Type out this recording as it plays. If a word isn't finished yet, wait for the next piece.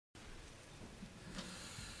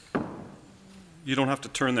You don't have to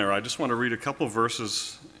turn there. I just want to read a couple of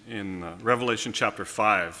verses in Revelation chapter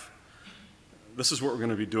 5. This is what we're going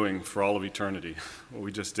to be doing for all of eternity, what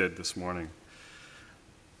we just did this morning.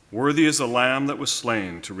 Worthy is the Lamb that was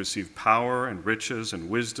slain to receive power and riches and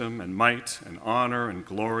wisdom and might and honor and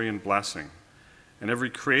glory and blessing. And every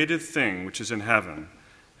created thing which is in heaven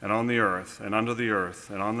and on the earth and under the earth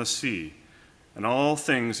and on the sea and all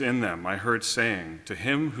things in them I heard saying, to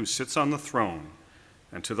him who sits on the throne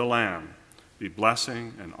and to the Lamb be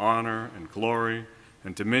blessing and honor and glory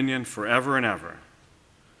and dominion forever and ever.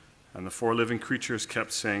 And the four living creatures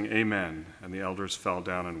kept saying, Amen, and the elders fell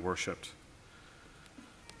down and worshiped.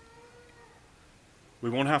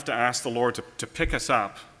 We won't have to ask the Lord to pick us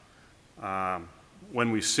up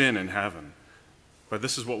when we sin in heaven. But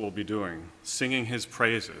this is what we'll be doing, singing his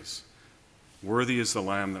praises. Worthy is the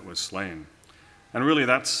Lamb that was slain. And really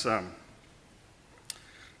that's,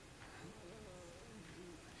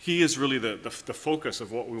 he is really the focus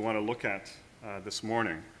of what we want to look at this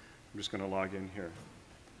morning. I'm just going to log in here.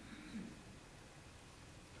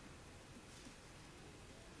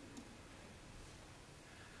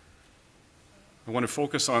 I want to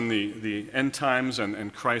focus on the end times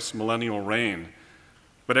and Christ's millennial reign.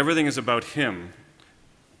 But everything is about him,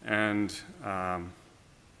 and we're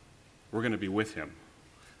going to be with him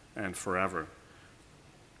and forever.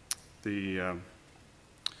 The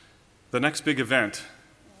next big event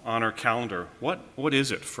on our calendar, what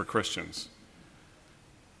is it for Christians?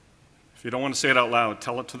 If you don't want to say it out loud,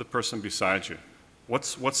 tell it to the person beside you.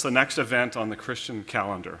 What's the next event on the Christian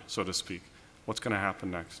calendar, so to speak? What's going to happen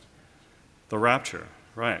next? The rapture,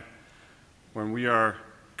 right. When we are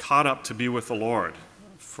caught up to be with the Lord,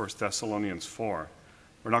 1 Thessalonians 4.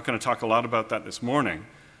 We're not going to talk a lot about that this morning,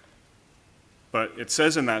 but it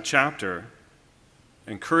says in that chapter,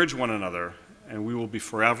 encourage one another, and we will be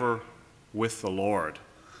forever with the Lord.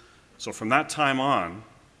 So from that time on,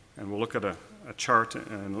 and we'll look at a chart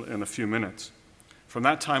in a few minutes, from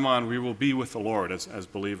that time on, we will be with the Lord as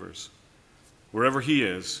believers. Wherever he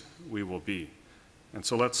is, we will be. And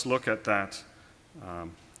so let's look at that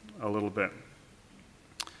a little bit.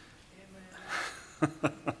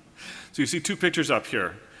 So you see two pictures up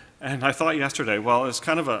here. And I thought yesterday, well, it's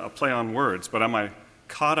kind of a play on words, but am I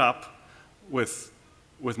caught up with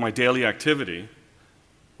my daily activity,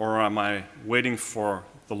 or am I waiting for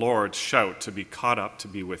the Lord's shout to be caught up to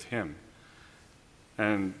be with him?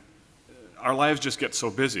 And our lives just get so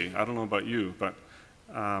busy. I don't know about you, but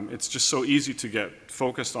it's just so easy to get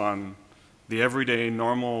focused on the everyday,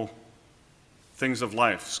 normal things of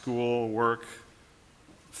life, school, work,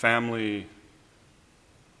 family,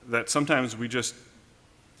 that sometimes we just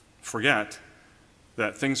forget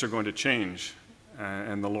that things are going to change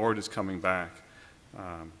and the Lord is coming back.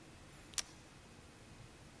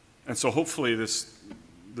 And so hopefully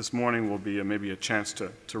this morning will be maybe a chance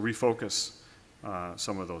to refocus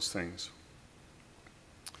some of those things.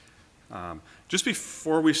 Just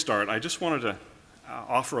before we start, I just wanted to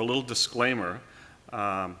offer a little disclaimer.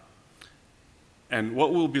 And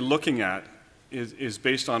what we'll be looking at is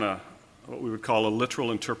based on what we would call a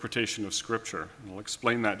literal interpretation of Scripture. And I'll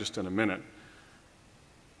explain that just in a minute.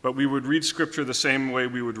 But we would read Scripture the same way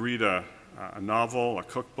we would read a novel, a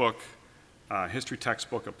cookbook, a history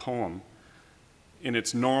textbook, a poem, in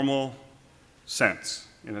its normal sense,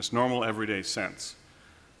 in its normal everyday sense.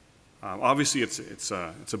 Obviously, it's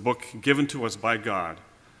a book given to us by God,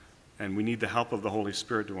 and we need the help of the Holy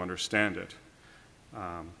Spirit to understand it.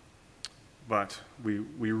 But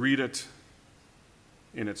we read it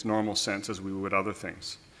in its normal sense as we would other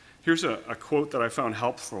things. Here's a quote that I found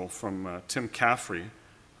helpful from Tim Caffrey.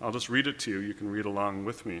 I'll just read it to you. You can read along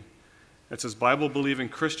with me. It says, Bible-believing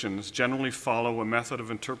Christians generally follow a method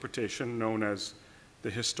of interpretation known as the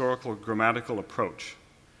historical grammatical approach.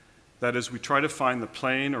 That is, we try to find the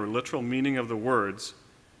plain or literal meaning of the words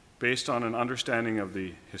based on an understanding of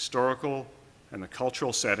the historical and the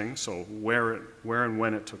cultural setting, so where and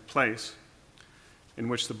when it took place, in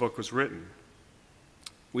which the book was written.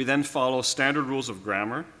 We then follow standard rules of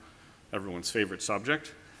grammar, everyone's favorite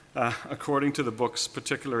subject, according to the book's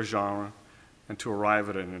particular genre, and to arrive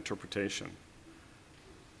at an interpretation.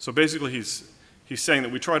 So basically he's saying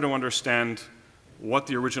that we try to understand what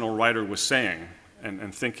the original writer was saying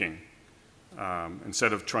and thinking,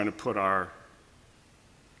 instead of trying to put our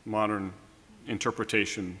modern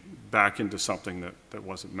interpretation back into something that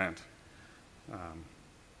wasn't meant.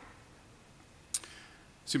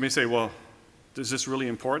 So you may say, well, is this really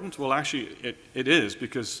important? Well, actually, it is,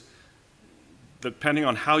 because depending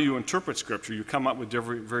on how you interpret Scripture, you come up with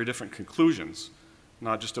very different conclusions,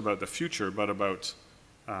 not just about the future, but about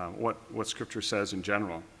what Scripture says in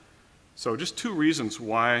general. So just two reasons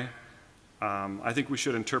why I think we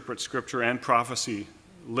should interpret Scripture and prophecy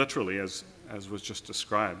literally, as was just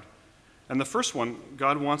described. And the first one,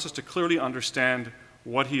 God wants us to clearly understand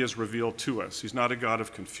what he has revealed to us. He's not a God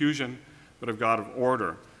of confusion, but a God of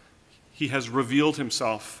order. He has revealed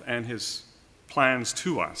himself and his plans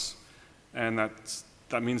to us. And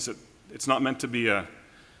that means that it's not meant to be it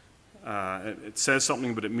says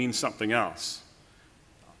something, but it means something else.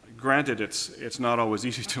 Granted, it's not always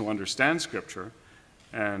easy to understand Scripture,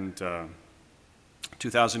 and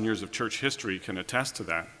 2,000 years of church history can attest to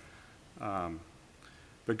that.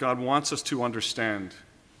 But God wants us to understand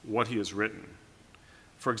what he has written.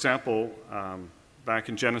 For example, back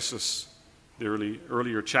in Genesis, the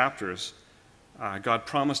earlier chapters, God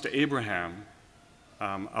promised to Abraham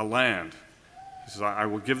a land. He says, I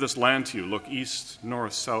will give this land to you. Look east,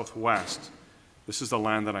 north, south, west. This is the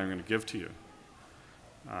land that I'm going to give to you.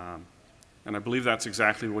 And I believe that's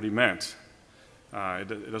exactly what he meant.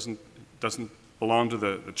 It doesn't belong to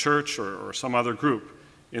the church or some other group.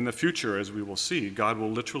 In the future, as we will see, God will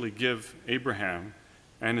literally give Abraham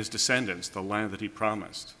and his descendants the land that he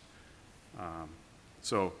promised.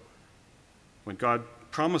 So when God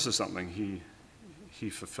promises something, he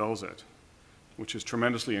fulfills it, which is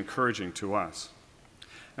tremendously encouraging to us.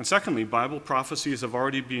 And secondly, Bible prophecies that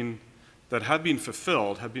have been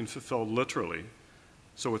fulfilled literally.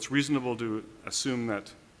 So it's reasonable to assume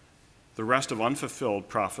that the rest of unfulfilled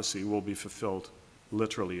prophecy will be fulfilled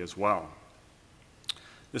literally as well.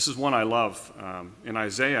 This is one I love. In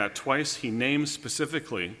Isaiah, twice he names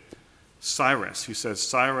specifically Cyrus. He says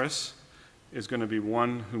Cyrus is going to be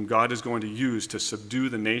one whom God is going to use to subdue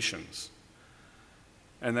the nations.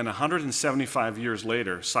 And then 175 years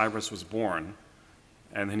later, Cyrus was born,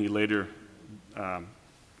 and then he later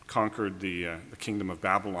conquered the kingdom of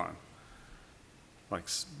Babylon. Like,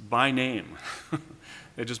 by name.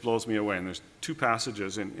 It just blows me away. And there's two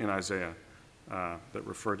passages in Isaiah that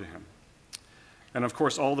refer to him. And of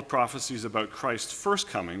course, all the prophecies about Christ's first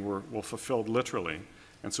coming were fulfilled literally,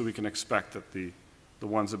 and so we can expect that the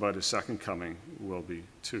ones about his second coming will be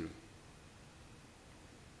too.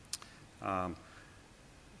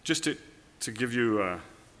 Just to give you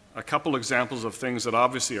a couple examples of things that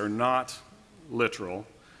obviously are not literal.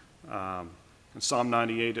 In Psalm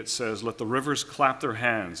 98 it says, "Let the rivers clap their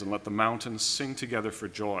hands and let the mountains sing together for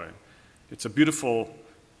joy." It's a beautiful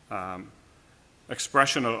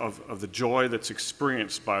expression of the joy that's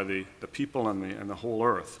experienced by the people and the whole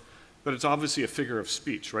earth. But it's obviously a figure of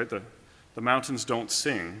speech, right? The mountains don't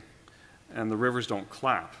sing and the rivers don't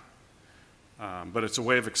clap. But it's a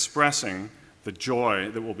way of expressing the joy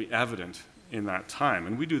that will be evident in that time.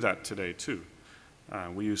 And we do that today too.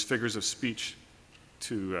 We use figures of speech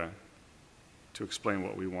to explain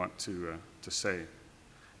what we want to say.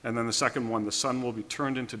 And then the second one, the sun will be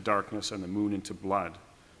turned into darkness and the moon into blood.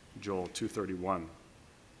 Joel 2:31.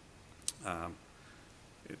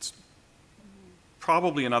 It's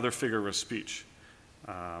probably another figure of speech.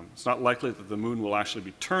 It's not likely that the moon will actually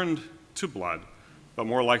be turned to blood, but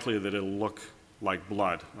more likely that it'll look like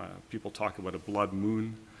blood. People talk about a blood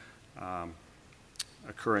moon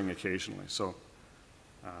occurring occasionally. So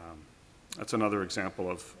that's another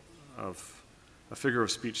example of a figure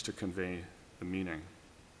of speech to convey the meaning.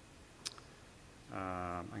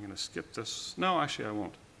 I'm going to skip this. No, actually I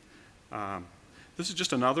won't. This is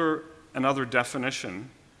just another definition,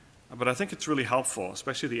 but I think it's really helpful,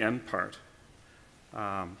 especially the end part.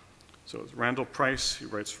 So it's Randall Price. He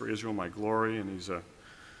writes for Israel My Glory, and he's an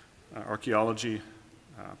archaeology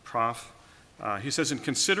prof. He says, in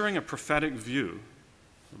considering a prophetic view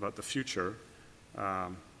about the future,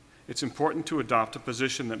 it's important to adopt a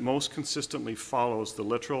position that most consistently follows the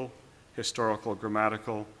literal, historical,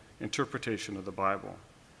 grammatical interpretation of the Bible.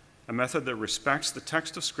 A method that respects the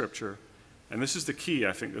text of Scripture, and this is the key,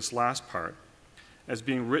 I think, this last part, as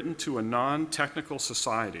being written to a non-technical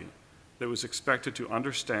society that was expected to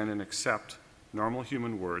understand and accept normal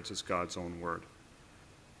human words as God's own word.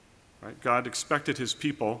 Right? God expected his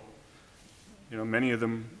people, many of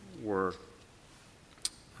them were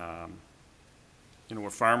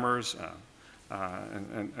farmers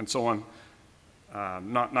and so on,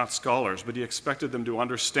 not scholars, but he expected them to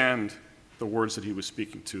understand the words that he was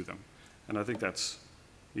speaking to them. And I think that's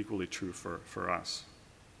equally true for us.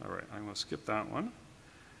 All right, I'm going to skip that one.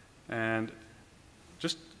 And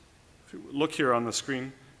just if you look here on the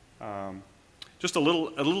screen, just a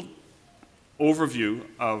little overview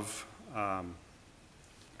of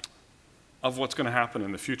what's going to happen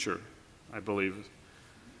in the future, I believe.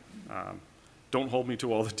 Don't hold me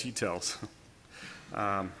to all the details.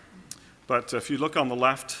 But if you look on the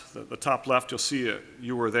left, the top left, you'll see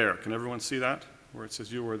you were there. Can everyone see that, where it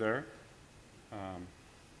says you were there?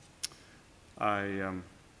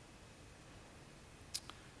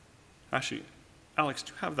 Actually, Alex,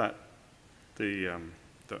 do you have that, the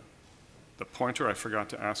pointer? I forgot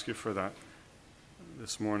to ask you for that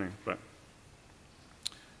this morning, but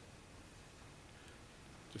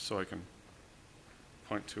just so I can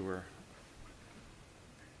point to where.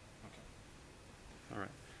 Okay. All right.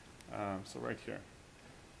 So right here.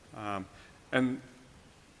 And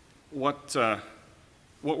what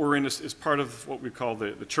we're in is part of what we call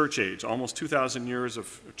the church age, almost 2,000 years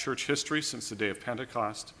of church history since the day of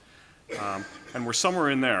Pentecost. And we're somewhere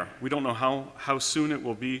in there. We don't know how soon it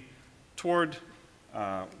will be toward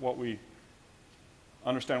what we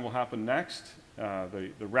understand will happen next,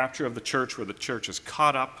 the rapture of the church, where the church is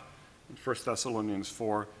caught up in 1 Thessalonians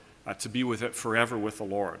 4 to be with it forever with the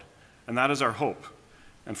Lord. And that is our hope.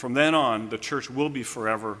 And from then on, the church will be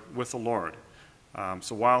forever with the Lord.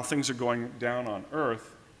 So while things are going down on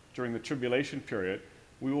earth during the tribulation period,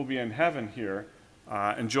 we will be in heaven here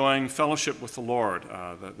enjoying fellowship with the Lord,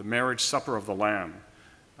 the marriage supper of the Lamb.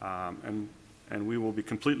 And we will be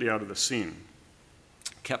completely out of the scene,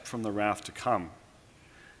 kept from the wrath to come.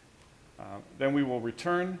 Then we will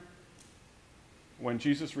return when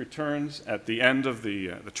Jesus returns at the end of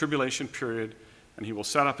the tribulation period, and he will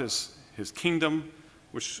set up his kingdom,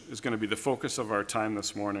 which is going to be the focus of our time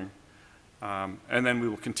this morning. And then we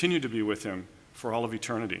will continue to be with him for all of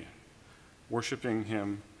eternity, worshiping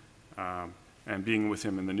him and being with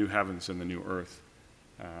him in the new heavens and the new earth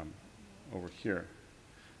over here.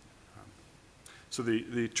 So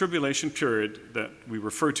the tribulation period that we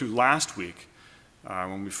referred to last week,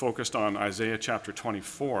 when we focused on Isaiah chapter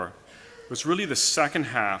 24, was really the second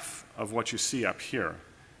half of what you see up here.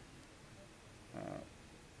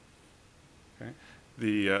 Okay?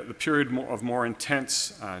 The period of more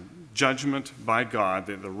intense judgment by God,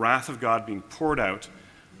 the wrath of God being poured out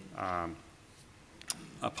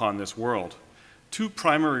upon this world. Two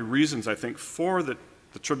primary reasons, I think, for the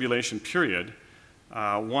tribulation period.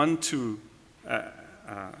 One,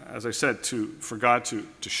 as I said, for God to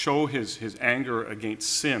show his anger against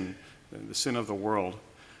sin, the sin of the world,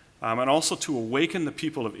 and also to awaken the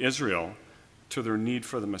people of Israel to their need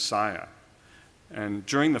for the Messiah. And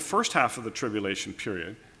during the first half of the tribulation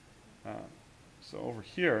period, so over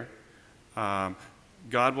here,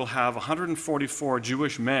 God will have 144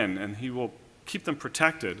 Jewish men, and he will keep them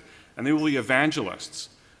protected, and they will be evangelists,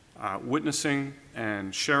 witnessing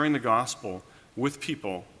and sharing the gospel with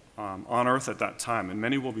people on earth at that time, and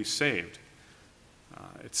many will be saved.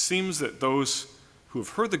 It seems that those who have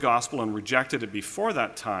heard the gospel and rejected it before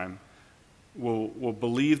that time will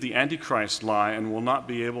believe the Antichrist lie and will not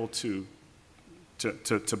be able to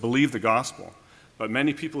believe the gospel. But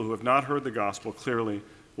many people who have not heard the gospel clearly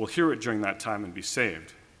will hear it during that time and be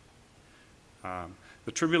saved.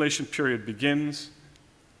 The tribulation period begins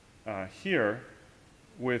here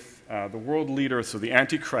with the world leader, so the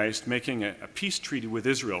Antichrist, making a peace treaty with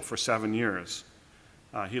Israel for 7 years.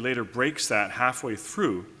 He later breaks that halfway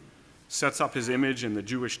through, sets up his image in the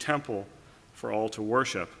Jewish temple for all to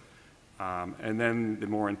worship, and then the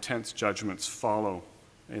more intense judgments follow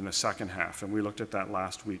in the second half. And we looked at that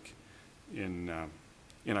last week in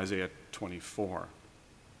Isaiah 24.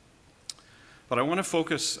 But I want to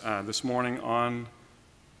focus this morning on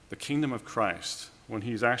the kingdom of Christ, when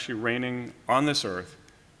he's actually reigning on this earth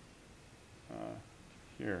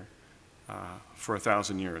here for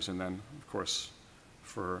 1,000 years, and then, of course,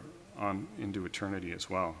 for on into eternity as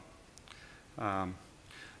well. A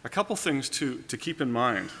couple things to keep in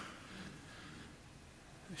mind.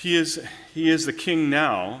 He is the king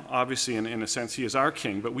now, obviously, in a sense, he is our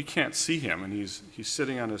king, but we can't see him, and he's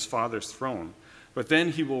sitting on his Father's throne. But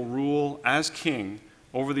then he will rule as king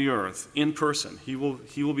over the earth in person. He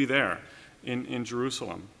will be there in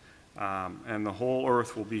Jerusalem, and the whole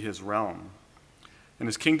earth will be his realm. And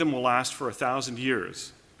his kingdom will last for 1,000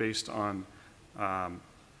 years, based on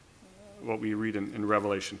what we read in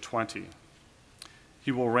Revelation 20.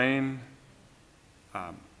 He will reign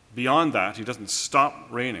beyond that. He doesn't stop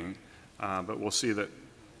reigning, but we'll see that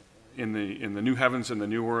in the new heavens and the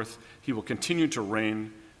new earth, he will continue to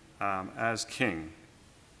reign as king.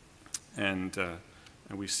 And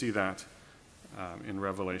we see that in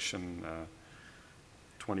Revelation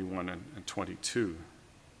 21 and 22.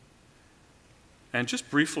 And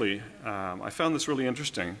just briefly, I found this really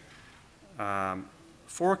interesting.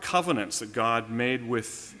 4 covenants that God made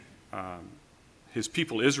with his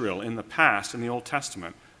people Israel in the past, in the Old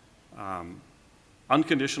Testament,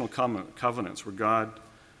 unconditional covenants where God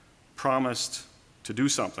promised to do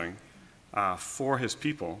something for his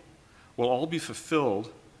people, will all be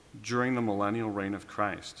fulfilled during the millennial reign of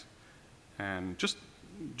Christ. And just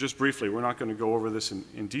briefly, we're not going to go over this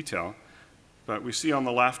in detail, But we see on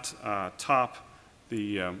the left top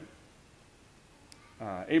the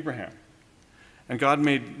Abraham. And God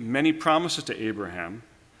made many promises to Abraham,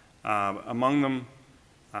 among them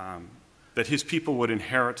that his people would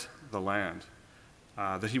inherit the land,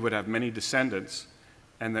 that he would have many descendants,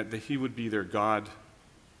 and that he would be their God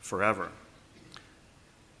forever.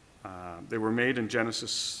 They were made in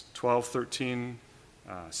Genesis 12, 13,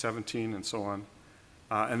 17, and so on.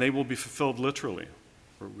 And they will be fulfilled literally.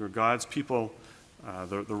 Where God's people,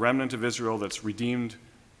 the remnant of Israel that's redeemed,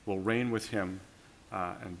 will reign with him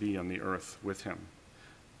and be on the earth with him.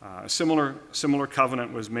 A similar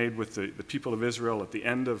covenant was made with the people of Israel at the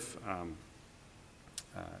end of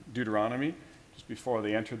Deuteronomy, just before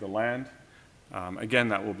they entered the land. Again,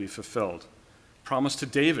 that will be fulfilled. Promise to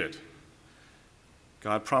David.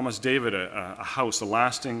 God promised David a house, a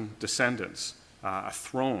lasting descendants, a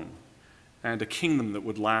throne, and a kingdom that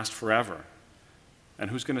would last forever. And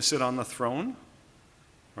who's going to sit on the throne?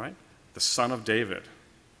 Right? The Son of David,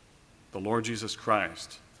 the Lord Jesus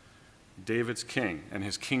Christ, David's king, and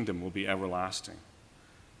his kingdom will be everlasting.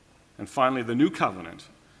 And finally, the new covenant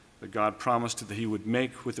that God promised that he would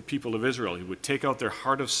make with the people of Israel. He would take out their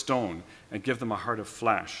heart of stone and give them a heart of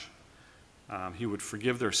flesh. He would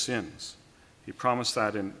forgive their sins. He promised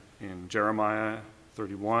that in Jeremiah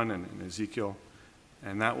 31 and in Ezekiel,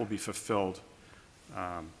 and that will be fulfilled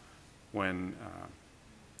when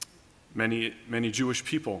many Jewish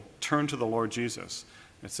people turn to the Lord Jesus.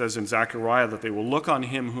 It says in Zechariah that they will look on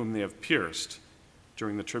him whom they have pierced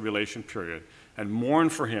during the tribulation period and mourn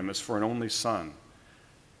for him as for an only son,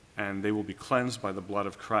 and they will be cleansed by the blood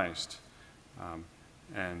of Christ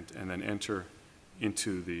and then enter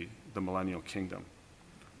into the millennial kingdom.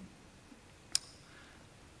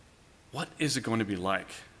 What is it going to be like?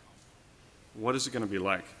 What is it going to be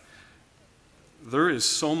like? There is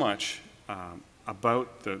so much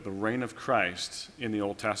about the reign of Christ in the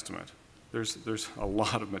Old Testament. There's a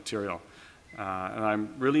lot of material. And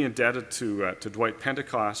I'm really indebted to Dwight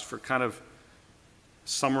Pentecost for kind of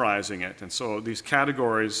summarizing it. And so these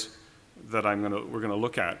categories that we're going to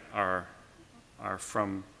look at are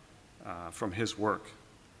from his work.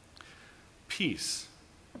 Peace.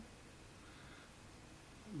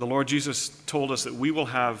 The Lord Jesus told us that we will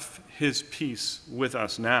have his peace with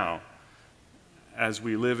us now as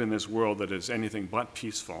we live in this world that is anything but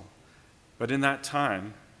peaceful. But in that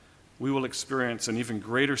time, we will experience an even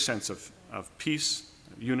greater sense of peace,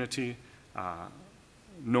 unity,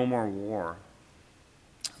 no more war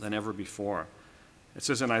than ever before. It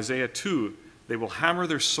says in Isaiah 2, they will hammer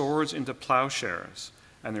their swords into plowshares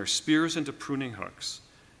and their spears into pruning hooks.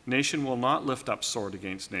 Nation will not lift up sword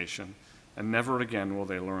against nation, and never again will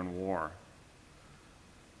they learn war.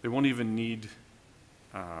 They won't even need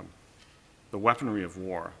the weaponry of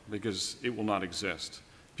war because it will not exist.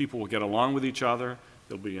 People will get along with each other,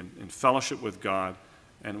 they'll be in fellowship with God,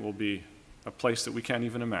 and it will be a place that we can't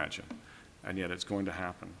even imagine, and yet it's going to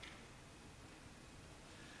happen.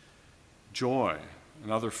 Joy,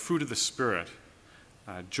 another fruit of the Spirit.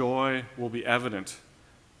 Joy will be evident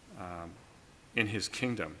in his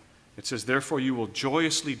kingdom. It says, therefore you will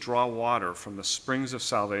joyously draw water from the springs of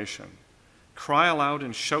salvation. Cry aloud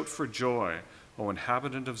and shout for joy, O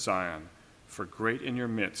inhabitant of Zion, for great in your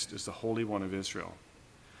midst is the Holy One of Israel.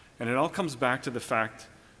 And it all comes back to the fact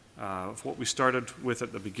of what we started with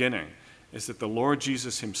at the beginning, is that the Lord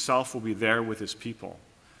Jesus himself will be there with his people,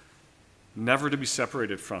 never to be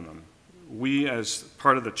separated from them. We, as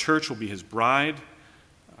part of the church, will be his bride,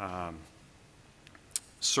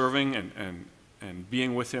 serving and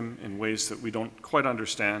being with him in ways that we don't quite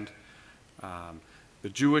understand. The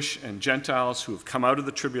Jewish and Gentiles who have come out of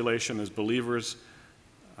the tribulation as believers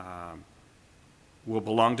will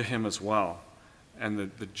belong to him as well. And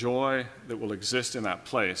the joy that will exist in that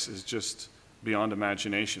place is just beyond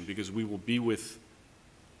imagination, because we will be with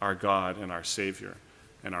our God and our Savior,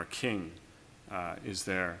 and our King is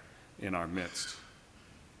there in our midst.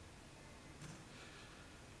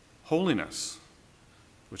 Holiness,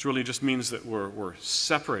 which really just means that we're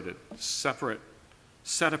separate,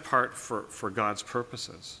 set apart for God's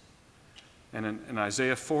purposes. And in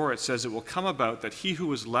Isaiah 4, it says, it will come about that he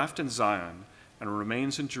who is left in Zion and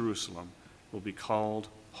remains in Jerusalem will be called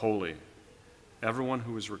holy, everyone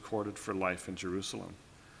who is recorded for life in Jerusalem.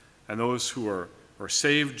 And those who are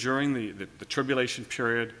saved during the tribulation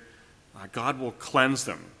period, God will cleanse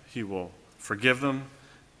them. He will forgive them,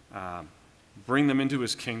 bring them into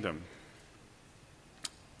his kingdom,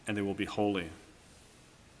 and they will be holy.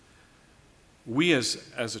 We as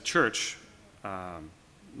a church,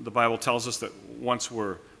 the Bible tells us that once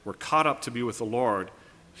we're caught up to be with the Lord,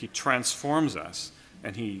 he transforms us,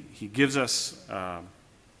 and he gives us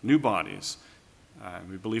new bodies, And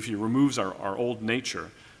we believe he removes our old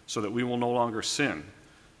nature so that we will no longer sin.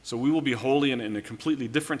 So we will be holy in a completely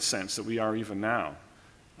different sense that we are even now.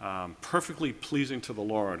 Perfectly pleasing to the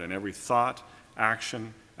Lord in every thought,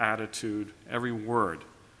 action, attitude, every word.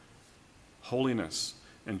 Holiness,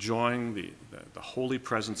 enjoying the holy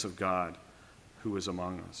presence of God who is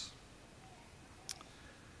among us.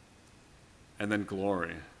 And then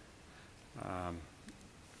glory.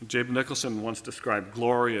 Jabe Nicholson once described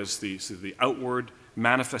glory as the outward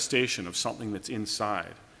manifestation of something that's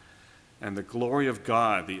inside. And the glory of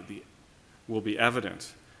God will be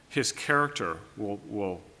evident. His character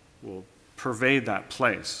will pervade that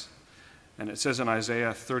place. And it says in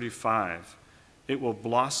Isaiah 35, "It will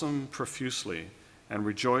blossom profusely and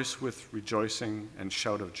rejoice with rejoicing and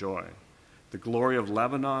shout of joy. The glory of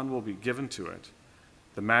Lebanon will be given to it,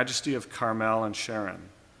 the majesty of Carmel and Sharon.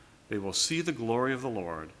 They will see the glory of the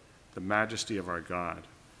Lord, the majesty of our God."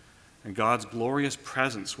 And God's glorious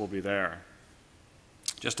presence will be there,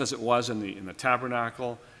 just as it was in the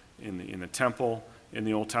tabernacle, in the temple, in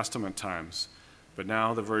the Old Testament times. But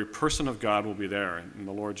now the very person of God will be there in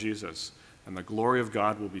the Lord Jesus, and the glory of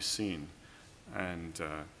God will be seen, and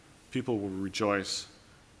people will rejoice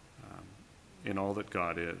in all that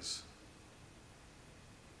God is.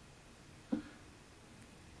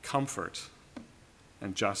 Comfort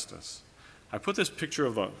and justice. I put this picture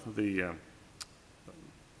of the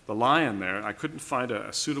lion there. I couldn't find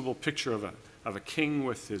a suitable picture of a king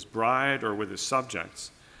with his bride or with his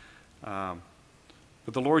subjects.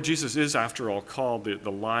 But the Lord Jesus is, after all, called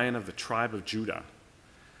the Lion of the tribe of Judah.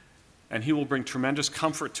 And he will bring tremendous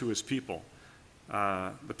comfort to his people.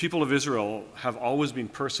 The people of Israel have always been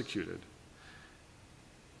persecuted.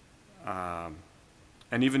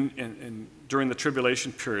 And even during the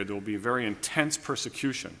tribulation period, there will be very intense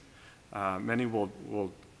persecution. Many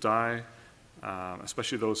will die,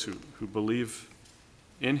 especially those who believe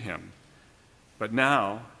in him. But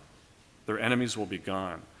now, their enemies will be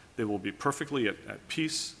gone. They will be perfectly at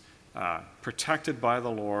peace, protected by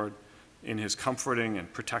the Lord in his comforting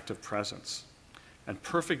and protective presence. And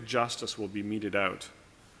perfect justice will be meted out.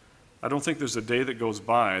 I don't think there's a day that goes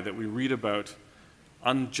by that we read about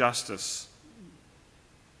injustice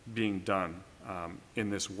being done in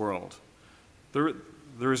this world. There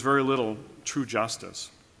is very little true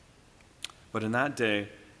justice. But in that day,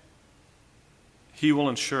 he will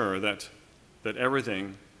ensure that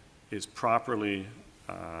everything is properly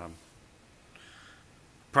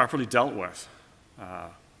dealt with.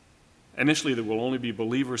 Initially, there will only be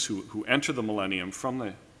believers who enter the millennium from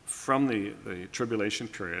the tribulation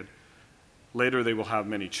period. Later, they will have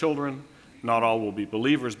many children. Not all will be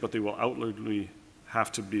believers, but they will outwardly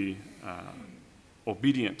have to be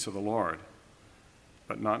obedient to the Lord,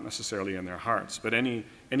 but not necessarily in their hearts. But any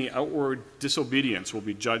outward disobedience will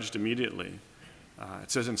be judged immediately.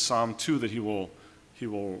 It says in Psalm 2 that he will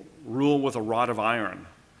rule with a rod of iron.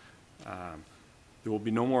 There will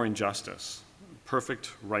be no more injustice.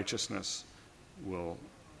 Perfect righteousness will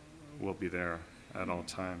be there at all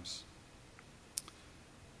times.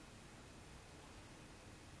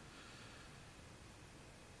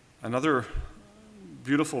 Another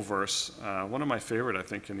beautiful verse, one of my favorite, I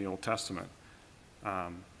think, in the Old Testament,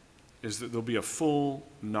 is that there'll be a full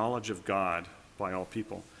knowledge of God by all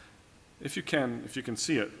people. If you can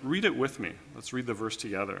see it, read it with me. Let's read the verse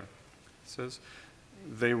together. It says,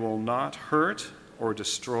 "They will not hurt or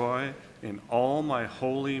destroy in all my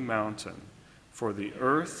holy mountain, for the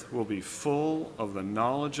earth will be full of the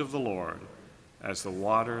knowledge of the Lord as the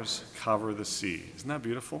waters cover the sea." Isn't that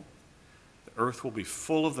beautiful? The earth will be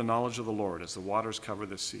full of the knowledge of the Lord as the waters cover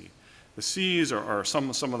the sea. The seas are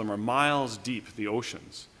some of them are miles deep, the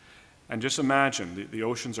oceans. And just imagine, the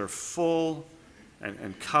oceans are full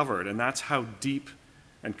and covered, and that's how deep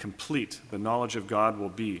and complete the knowledge of God will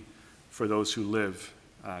be for those who live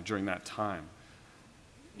during that time.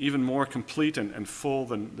 Even more complete and full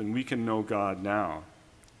than we can know God now.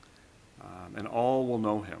 And all will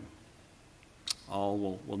know him.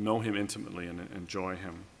 All will know him intimately and enjoy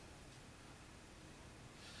him.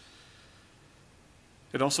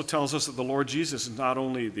 It also tells us that the Lord Jesus is not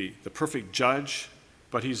only the perfect judge,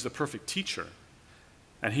 but he's the perfect teacher.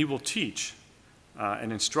 And he will teach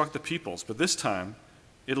and instruct the peoples. But this time,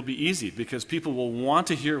 it'll be easy because people will want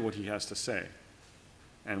to hear what he has to say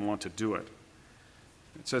and want to do it.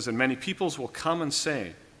 It says, "And many peoples will come and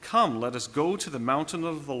say, 'Come, let us go to the mountain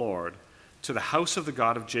of the Lord, to the house of the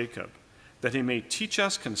God of Jacob, that he may teach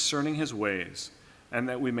us concerning his ways, and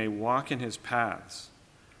that we may walk in his paths.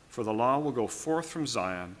 For the law will go forth from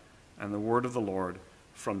Zion, and the word of the Lord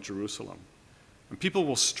from Jerusalem.'" And people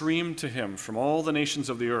will stream to him from all the nations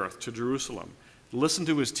of the earth to Jerusalem, listen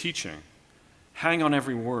to his teaching, hang on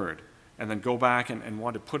every word and then go back and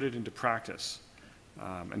want to put it into practice.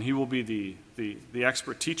 And he will be the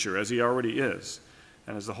expert teacher, as he already is.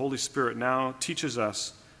 And as the Holy Spirit now teaches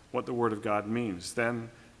us what the Word of God means, then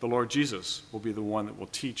the Lord Jesus will be the one that will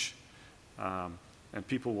teach, and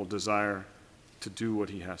people will desire to do what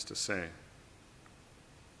he has to say.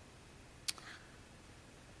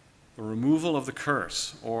 The removal of the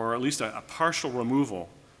curse, or at least a partial removal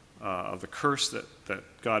of the curse that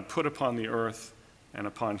God put upon the earth and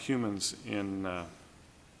upon humans in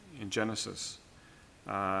Genesis.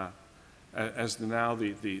 As now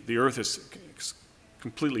the earth is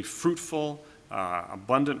completely fruitful,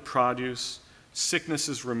 abundant produce, sickness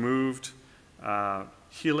is removed,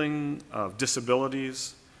 healing of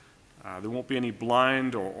disabilities. There won't be any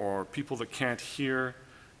blind or people that can't hear.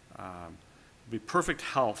 There'll be perfect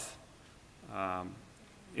health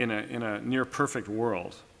in a near perfect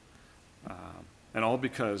world. And all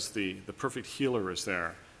because the perfect healer is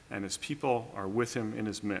there, and his people are with him in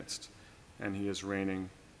his midst, and he is reigning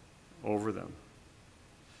over them.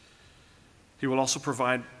 He will also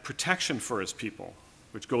provide protection for his people,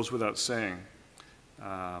 which goes without saying.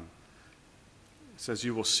 It says,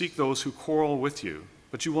 "You will seek those who quarrel with you,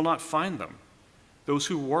 but you will not find them. Those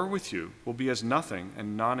who war with you will be as nothing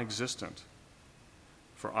and non-existent.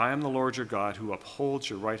 For I am the Lord your God, who upholds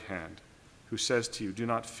your right hand, who says to you, 'Do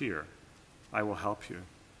not fear, I will help you.'"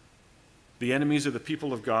 The enemies of the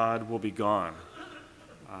people of God will be gone.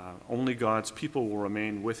 Only God's people will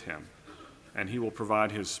remain with him, and he will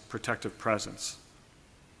provide his protective presence.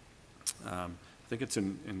 I think it's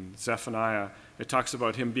in Zephaniah, it talks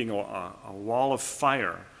about him being a wall of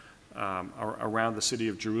fire around the city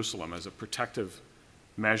of Jerusalem as a protective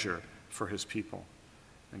measure for his people.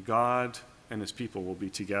 And God and his people will be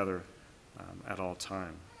together at all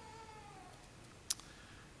time.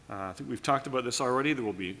 I think we've talked about this already. There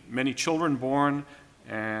will be many children born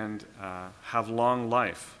and have long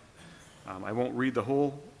life. I won't read the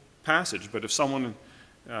whole passage, but if someone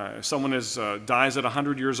dies at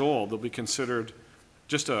 100 years old, they'll be considered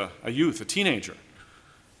just a youth, a teenager,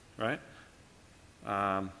 right?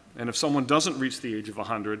 And if someone doesn't reach the age of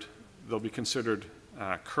 100, they'll be considered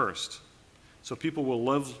cursed. So people will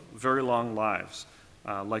live very long lives,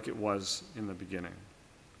 like it was in the beginning.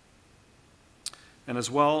 And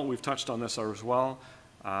as well, we've touched on this as well,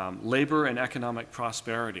 labor and economic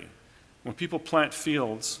prosperity. When people plant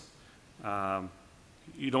fields,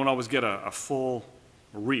 you don't always get a full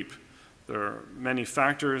reap. There are many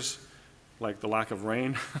factors, like the lack of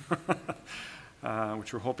rain,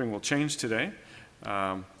 which we're hoping will change today.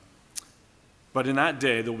 But in that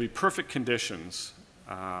day, there will be perfect conditions.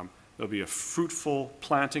 There'll be a fruitful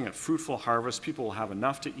planting, a fruitful harvest. People will have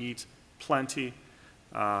enough to eat, plenty,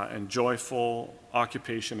 and joyful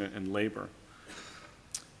occupation and labor.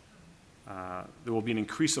 There will be an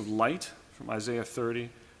increase of light from Isaiah 30,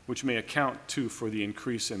 which may account, too, for the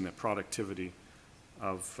increase in the productivity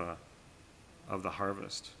of the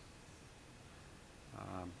harvest.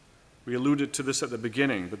 We alluded to this at the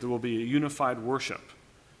beginning, but there will be a unified worship.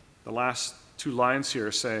 The last two lines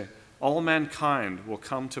here say, "All mankind will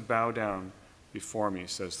come to bow down before me,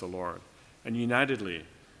 says the Lord." And unitedly,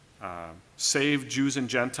 saved Jews and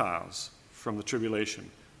Gentiles from the tribulation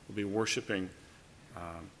will be worshiping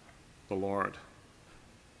the Lord.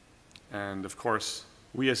 And of course,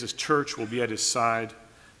 we as his church will be at his side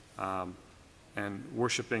and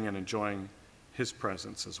worshiping and enjoying his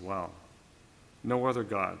presence as well. No other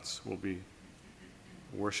gods will be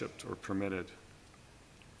worshipped or permitted.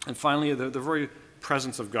 And finally, the very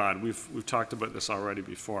presence of God. We've talked about this already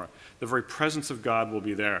before. The very presence of God will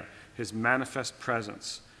be there, his manifest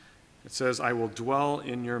presence. It says, "I will dwell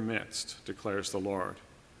in your midst," declares the Lord.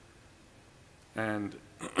 And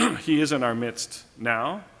he is in our midst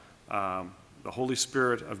now. The Holy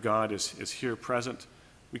Spirit of God is here present.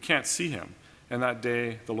 We can't see him. And that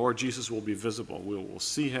day, the Lord Jesus will be visible. We will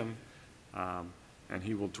see him, and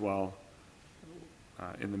he will dwell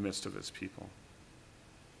in the midst of his people.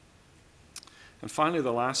 And finally,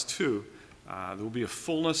 the last two, there will be a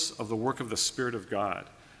fullness of the work of the Spirit of God.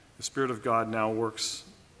 The Spirit of God now works,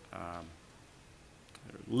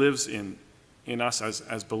 lives in us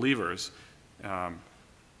as believers,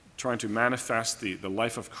 trying to manifest the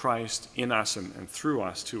life of Christ in us and through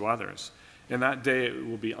us to others. In that day, it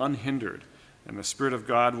will be unhindered, and the Spirit of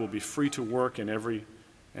God will be free to work in every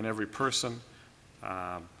person,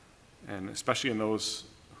 and especially in those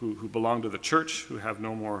who belong to the church, who have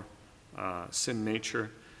no more sin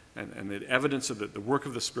nature, and the evidence of the work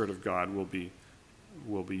of the Spirit of God will be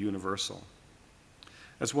universal.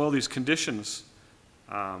 As well, these conditions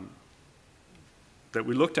that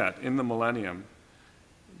we looked at in the millennium,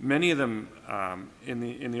 many of them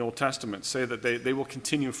in the Old Testament say that they will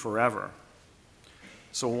continue forever.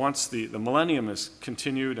 So once the millennium is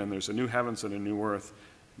continued and there's a new heavens and a new earth,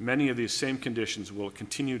 many of these same conditions will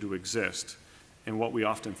continue to exist in what we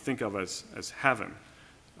often think of as heaven,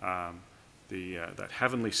 that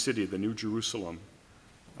heavenly city, the New Jerusalem,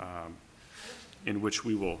 in which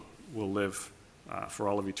we will live for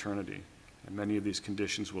all of eternity. And many of these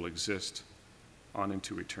conditions will exist on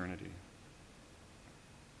into eternity.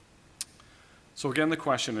 So again, the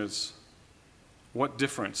question is, what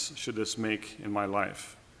difference should this make in my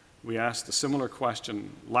life? We asked a similar question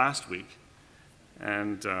last week,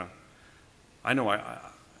 and I know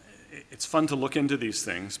it's fun to look into these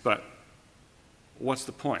things, but what's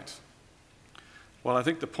the point? Well, I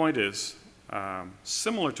think the point is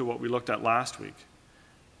similar to what we looked at last week.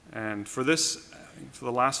 And for the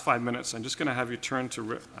last 5 minutes, I'm just going to have you turn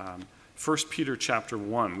to 1 Peter chapter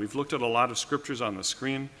 1. We've looked at a lot of scriptures on the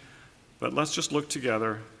screen, but let's just look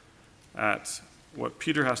together at what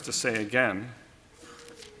Peter has to say again.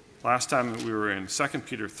 Last time we were in 2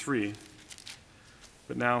 Peter 3,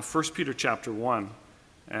 but now 1 Peter chapter 1.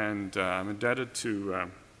 And I'm indebted to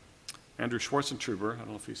Andrew Schwartzentruber. I don't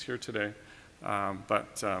know if he's here today,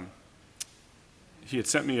 but he had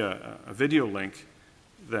sent me a video link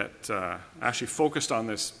that actually focused on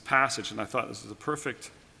this passage, and I thought this is a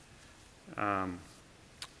perfect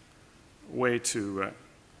way to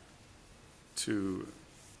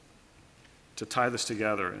tie this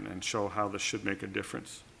together and show how this should make a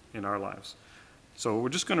difference in our lives. So we're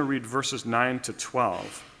just going to read verses 9 to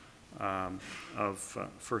 12 of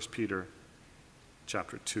 1 Peter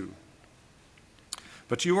chapter 2.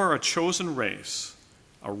 But you are a chosen race,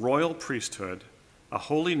 a royal priesthood, a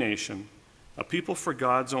holy nation, a people for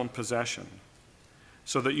God's own possession,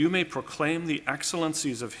 so that you may proclaim the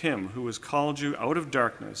excellencies of him who has called you out of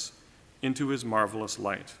darkness into his marvelous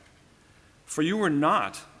light. For you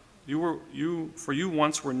once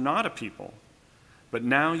were not a people, but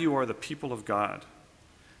now you are the people of God.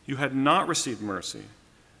 You had not received mercy,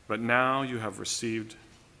 but now you have received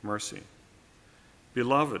mercy.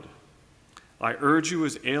 Beloved, I urge you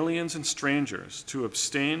as aliens and strangers to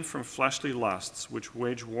abstain from fleshly lusts which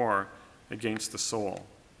wage war against the soul.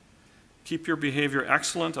 Keep your behavior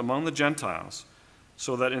excellent among the Gentiles,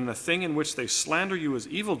 so that in the thing in which they slander you as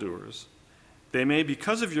evildoers, they may,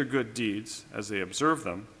 because of your good deeds, as they observe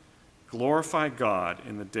them, glorify God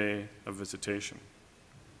in the day of visitation.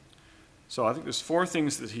 So I think there's 4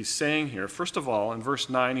 things that he's saying here. First of all, in verse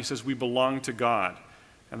 9, he says we belong to God.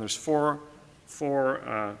 And there's four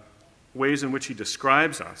ways in which he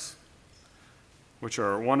describes us, which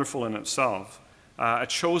are wonderful in itself. A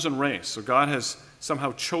chosen race. So God has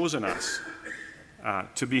somehow chosen us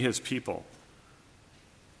to be his people.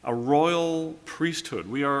 A royal priesthood.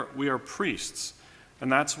 We are priests. And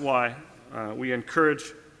that's why we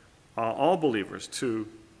encourage all believers to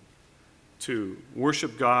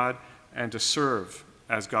worship God and to serve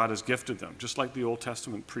as God has gifted them, just like the Old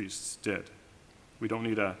Testament priests did. We don't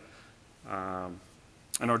need an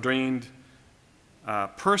ordained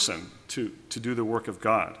person to do the work of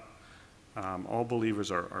God. All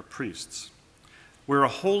believers are priests. We're a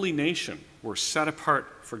holy nation. We're set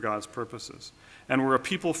apart for God's purposes. And we're a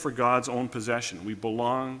people for God's own possession. We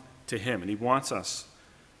belong to him, and he wants us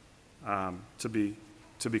to be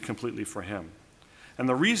completely for him. And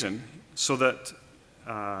the reason, so that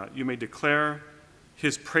you may declare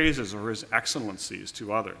his praises or his excellencies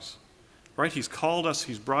to others. Right? He's called us,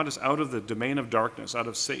 he's brought us out of the domain of darkness, out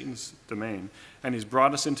of Satan's domain, and he's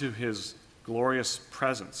brought us into his glorious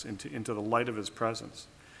presence, into the light of his presence.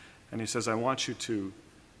 And he says, I want you to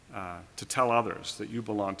tell others that you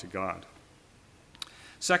belong to God.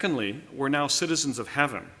 Secondly, we're now citizens of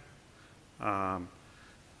heaven. In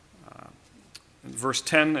verse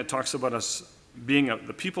 10, it talks about us being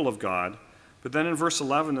the people of God. But then in verse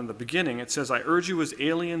 11, in the beginning, it says, I urge you as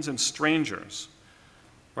aliens and strangers.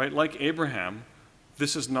 Right? Like Abraham,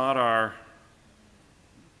 this is not our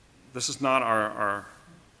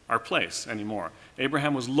place anymore.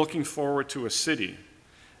 Abraham was looking forward to a city,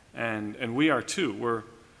 and we are too.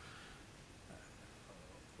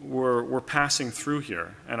 We're passing through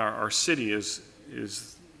here, and our city is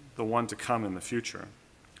the one to come in the future.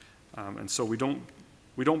 And so we don't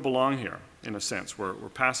belong here, in a sense. We're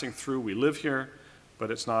passing through, we live here, but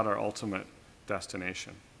it's not our ultimate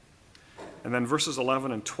destination. And then verses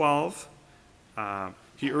 11 and 12,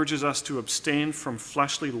 he urges us to abstain from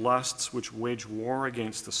fleshly lusts which wage war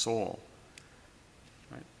against the soul.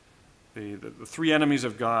 Right? The 3 enemies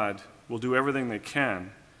of God will do everything they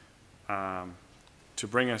can to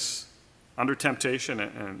bring us under temptation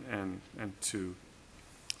and to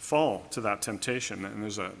fall to that temptation, and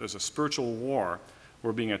there's a spiritual war.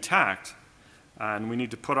 We're being attacked, and we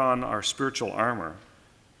need to put on our spiritual armor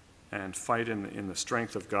and fight in the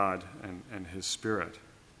strength of God and His Spirit.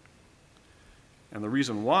 And the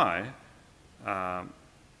reason why,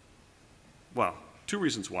 well, two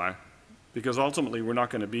reasons why. Because ultimately we're not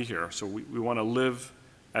going to be here, so we want to live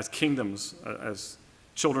as kingdoms, as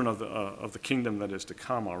children of the kingdom that is to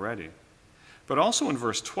come already. But also in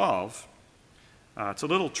verse 12, it's a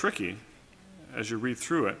little tricky as you read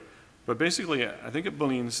through it, but basically I think it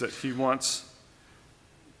means that He wants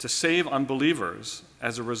to save unbelievers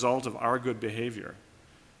as a result of our good behavior.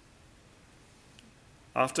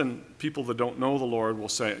 Often people that don't know the Lord will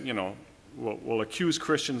say, will accuse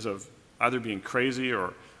Christians of either being crazy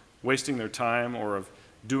or wasting their time or of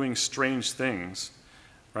doing strange things,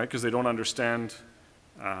 right? Because they don't understand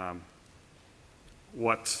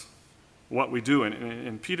what we do.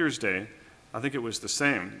 In Peter's day, I think it was the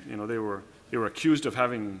same. They were accused of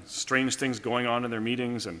having strange things going on in their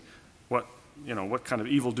meetings, and what kind of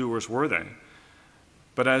evildoers were they?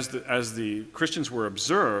 But as the Christians were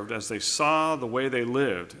observed, as they saw the way they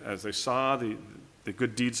lived, as they saw the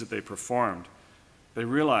good deeds that they performed, they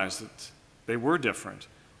realized that they were different.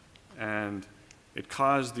 And it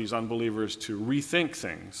caused these unbelievers to rethink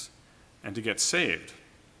things and to get saved.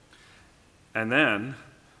 And then,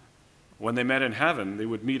 when they met in heaven, they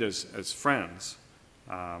would meet as friends.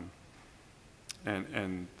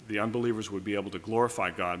 And the unbelievers would be able to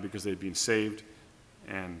glorify God because they'd been saved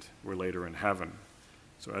and were later in heaven.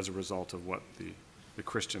 So as a result of what the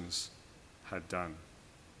Christians had done.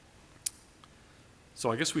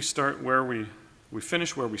 So I guess we start where we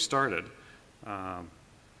finish where we started.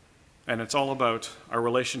 And it's all about our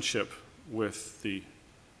relationship with the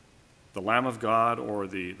Lamb of God, or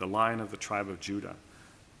the Lion of the tribe of Judah,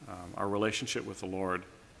 our relationship with the Lord.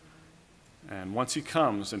 And once He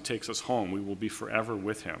comes and takes us home, we will be forever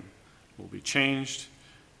with Him. We'll be changed,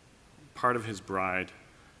 part of His bride,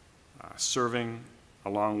 serving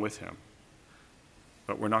along with Him.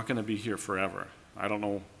 But we're not going to be here forever. I don't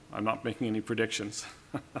know. I'm not making any predictions.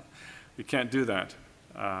 We can't do that.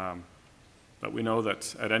 But we know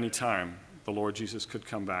that at any time, the Lord Jesus could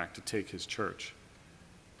come back to take His church.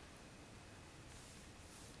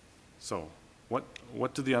 So,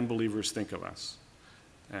 what do the unbelievers think of us?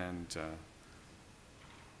 And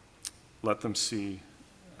let them see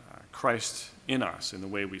Christ in us, in the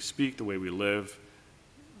way we speak, the way we live,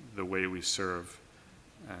 the way we serve.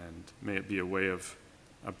 And may it be a way of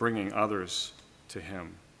bringing others to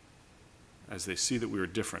Him as they see that we are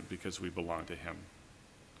different because we belong to Him.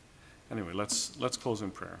 Anyway, let's close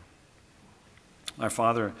in prayer. Our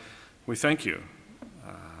Father, we thank You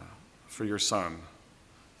for Your Son,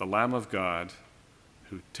 the Lamb of God,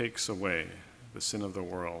 who takes away the sin of the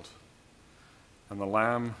world, and the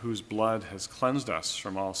Lamb whose blood has cleansed us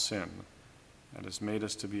from all sin and has made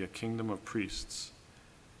us to be a kingdom of priests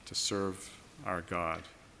to serve our God.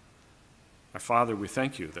 Our Father, we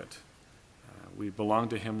thank You that we belong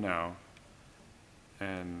to Him now,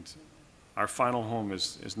 and our final home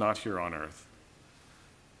is not here on earth,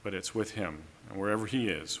 but it's with Him. And wherever He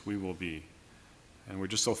is, we will be. And we're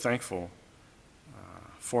just so thankful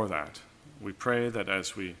for that. We pray that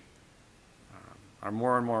as we are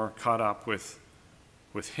more and more caught up with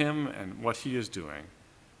Him and what He is doing,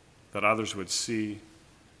 that others would see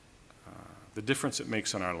the difference it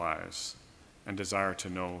makes in our lives and desire to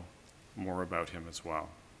know more about Him as well.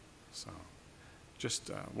 So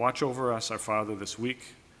just watch over us, our Father, this week,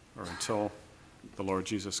 or until the Lord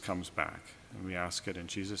Jesus comes back. And we ask it in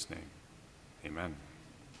Jesus' name. Amen.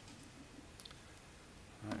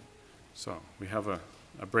 All right. So we have a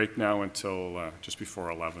break now until just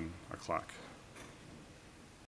before 11 o'clock.